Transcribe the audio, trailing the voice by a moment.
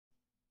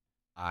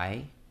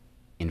I,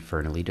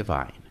 Infernally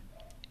Divine,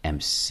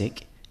 am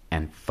sick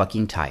and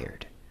fucking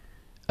tired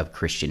of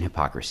Christian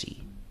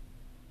hypocrisy.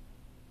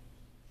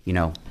 You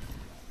know,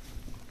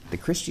 the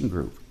Christian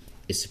group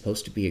is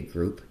supposed to be a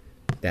group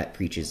that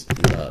preaches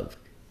love,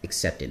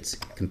 acceptance,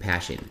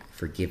 compassion,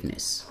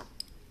 forgiveness.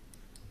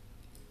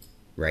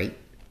 Right?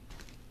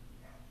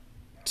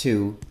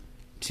 To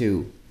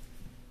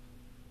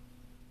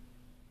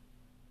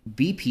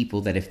be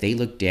people that if they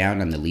look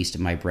down on the least of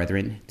my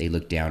brethren, they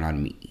look down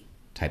on me,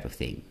 type of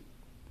thing.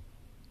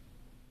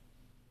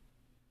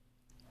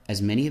 As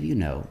many of you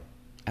know,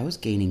 I was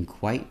gaining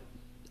quite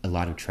a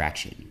lot of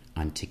traction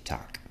on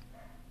TikTok.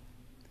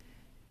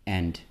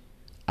 And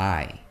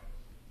I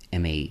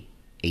am a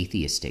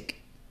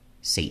atheistic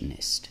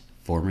Satanist,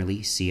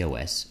 formerly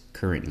COS,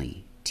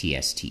 currently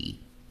TST.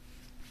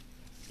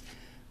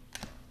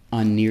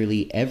 On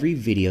nearly every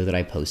video that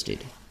I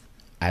posted,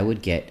 I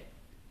would get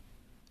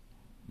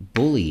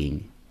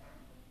bullying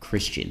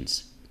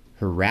Christians,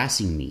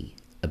 harassing me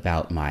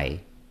about my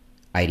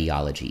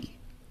ideology,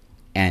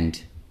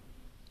 and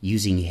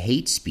using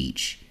hate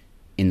speech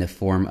in the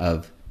form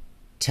of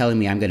telling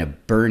me I'm going to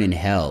burn in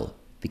hell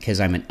because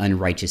I'm an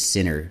unrighteous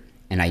sinner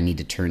and I need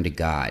to turn to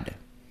God.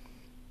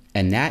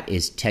 And that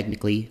is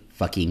technically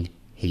fucking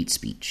hate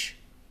speech.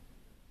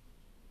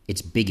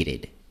 It's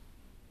bigoted.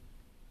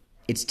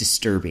 It's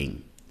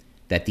disturbing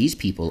that these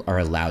people are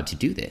allowed to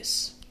do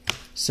this.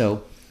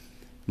 So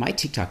my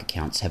TikTok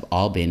accounts have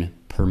all been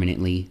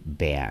permanently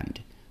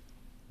banned.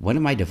 One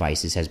of my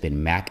devices has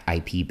been Mac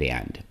IP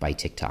banned by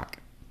TikTok.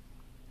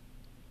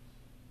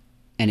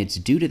 And it's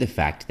due to the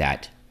fact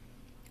that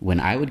when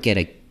I would get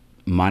a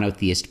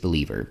monotheist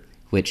believer,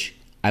 which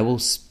I will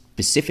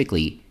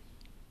specifically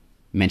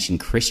mention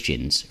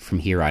Christians from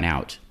here on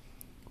out,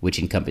 which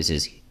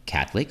encompasses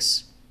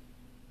Catholics,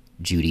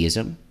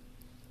 Judaism,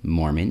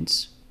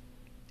 Mormons,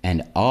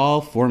 and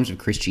all forms of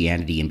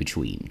Christianity in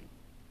between.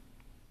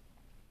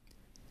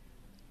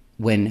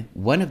 When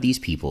one of these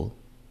people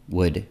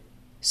would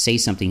say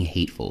something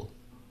hateful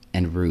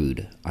and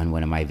rude on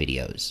one of my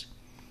videos,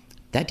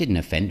 that didn't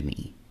offend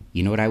me.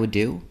 You know what I would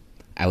do?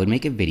 I would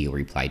make a video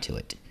reply to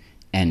it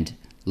and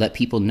let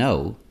people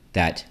know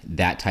that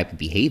that type of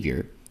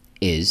behavior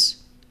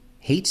is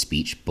hate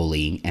speech,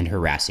 bullying, and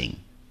harassing.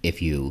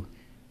 If you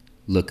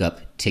look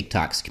up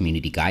TikTok's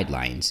community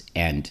guidelines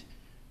and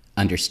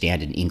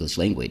understand an English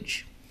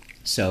language.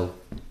 So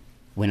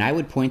when I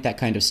would point that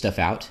kind of stuff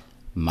out,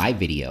 my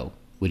video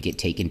would get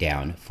taken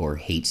down for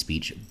hate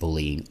speech,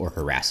 bullying, or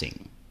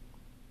harassing.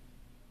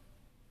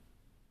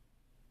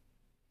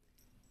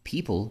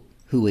 People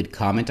who would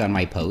comment on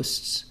my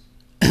posts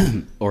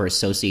or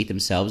associate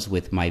themselves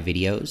with my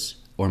videos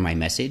or my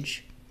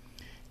message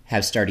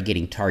have started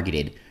getting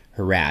targeted,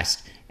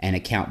 harassed, and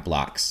account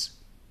blocks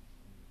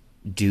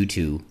due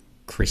to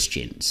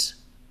Christians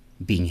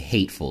being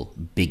hateful,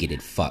 bigoted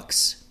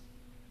fucks.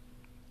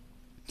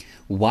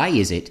 Why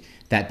is it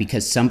that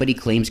because somebody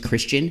claims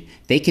Christian,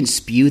 they can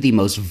spew the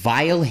most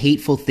vile,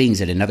 hateful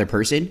things at another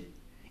person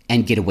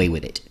and get away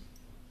with it?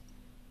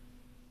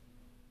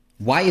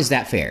 Why is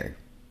that fair?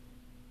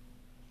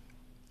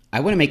 I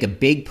want to make a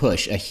big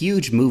push, a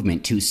huge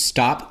movement to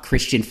stop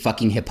Christian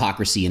fucking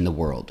hypocrisy in the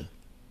world.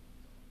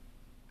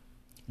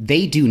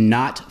 They do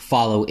not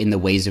follow in the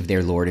ways of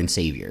their Lord and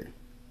Savior.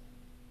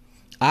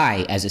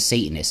 I, as a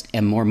Satanist,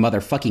 am more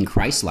motherfucking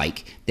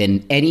Christ-like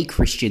than any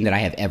Christian that I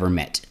have ever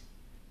met.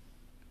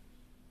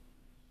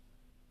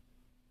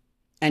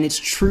 And it's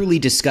truly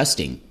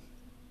disgusting.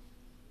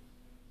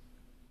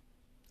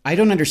 I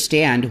don't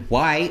understand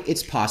why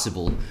it's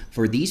possible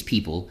for these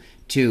people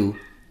to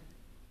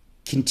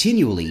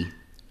continually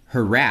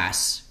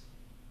harass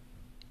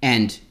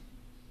and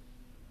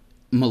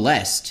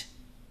molest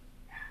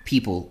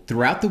people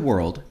throughout the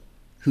world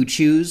who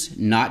choose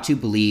not to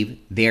believe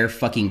their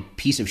fucking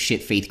piece of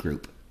shit faith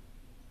group.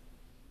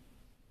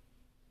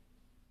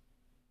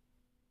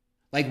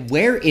 Like,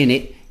 where in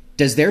it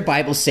does their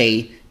Bible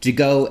say to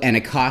go and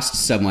accost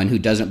someone who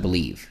doesn't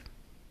believe?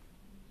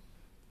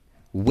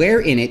 Where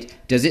in it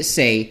does it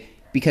say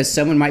because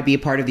someone might be a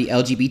part of the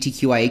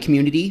LGBTQIA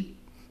community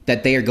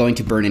that they are going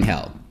to burn in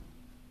hell?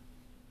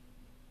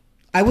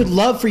 I would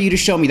love for you to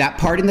show me that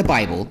part in the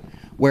Bible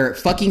where it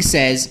fucking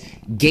says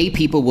gay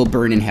people will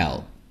burn in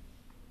hell.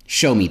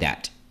 Show me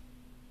that.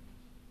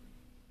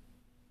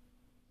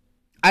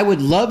 I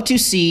would love to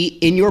see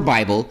in your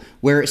Bible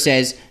where it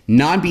says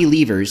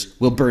non-believers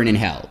will burn in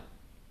hell.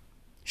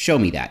 Show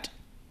me that.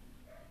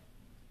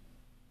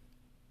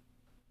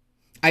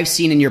 I've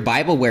seen in your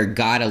Bible where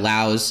God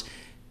allows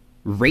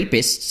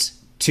rapists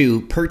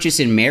to purchase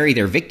and marry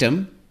their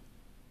victim.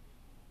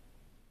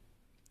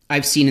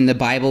 I've seen in the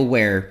Bible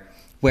where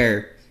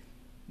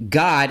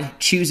God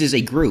chooses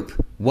a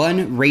group,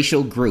 one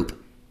racial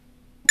group,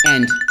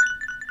 and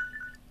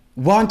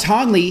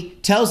wantonly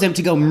tells them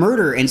to go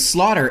murder and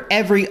slaughter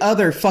every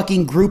other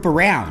fucking group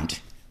around.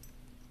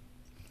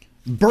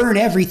 Burn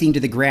everything to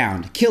the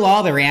ground. Kill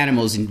all their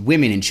animals and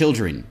women and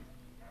children.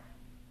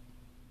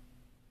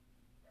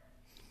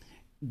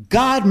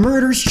 God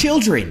murders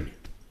children.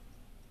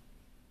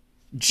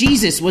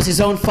 Jesus was his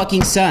own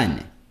fucking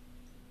son.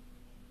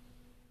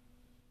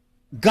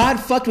 God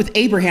fucked with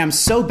Abraham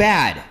so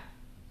bad.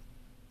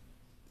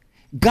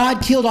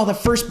 God killed all the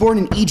firstborn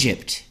in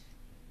Egypt.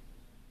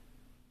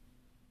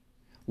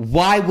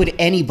 Why would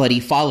anybody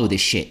follow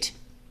this shit?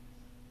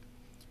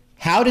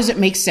 How does it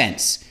make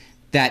sense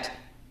that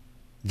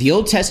the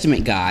Old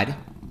Testament God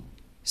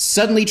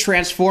suddenly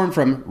transformed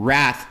from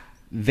wrath,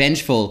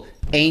 vengeful,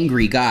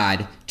 angry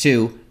God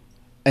to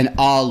an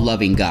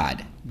all-loving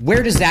God?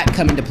 Where does that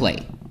come into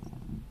play?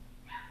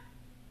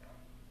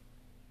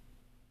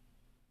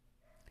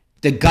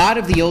 The God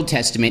of the Old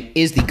Testament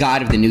is the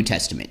God of the New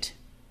Testament.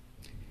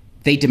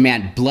 They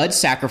demand blood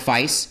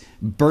sacrifice,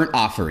 burnt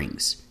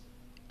offerings,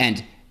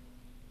 and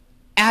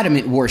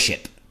adamant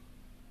worship.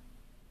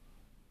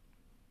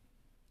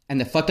 And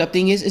the fucked up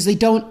thing is they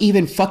don't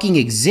even fucking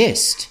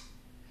exist.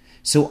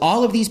 So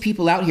all of these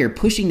people out here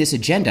pushing this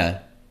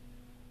agenda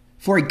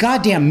for a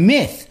goddamn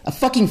myth, a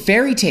fucking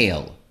fairy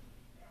tale.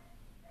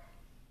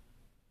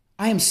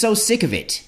 I am so sick of it.